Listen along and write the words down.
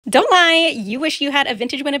Don't lie, you wish you had a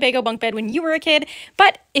vintage Winnebago bunk bed when you were a kid,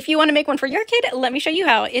 but if you want to make one for your kid, let me show you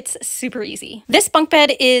how. It's super easy. This bunk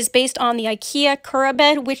bed is based on the IKEA Kura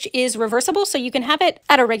bed, which is reversible, so you can have it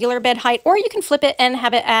at a regular bed height, or you can flip it and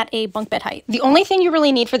have it at a bunk bed height. The only thing you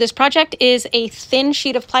really need for this project is a thin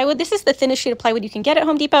sheet of plywood. This is the thinnest sheet of plywood you can get at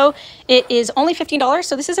Home Depot. It is only $15,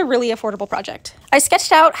 so this is a really affordable project. I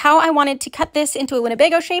sketched out how I wanted to cut this into a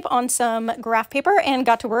Winnebago shape on some graph paper and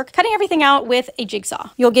got to work cutting everything out with a jigsaw.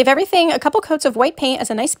 You'll give everything a couple coats of white paint as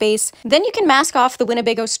a nice base. Then you can mask off the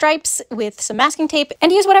Winnebago stripes with some masking tape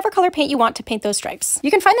and use whatever color paint you want to paint those stripes.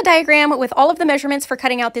 You can find the diagram with all of the measurements for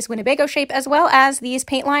cutting out this Winnebago shape as well as these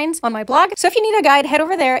paint lines on my blog. So if you need a guide, head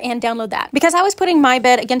over there and download that. Because I was putting my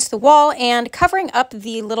bed against the wall and covering up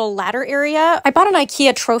the little ladder area, I bought an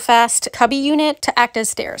IKEA Trofast cubby unit to act as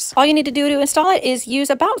stairs. All you need to do to install it is use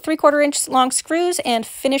about 3/4 inch long screws and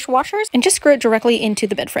finish washers and just screw it directly into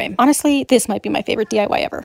the bed frame. Honestly, this might be my favorite DIY ever.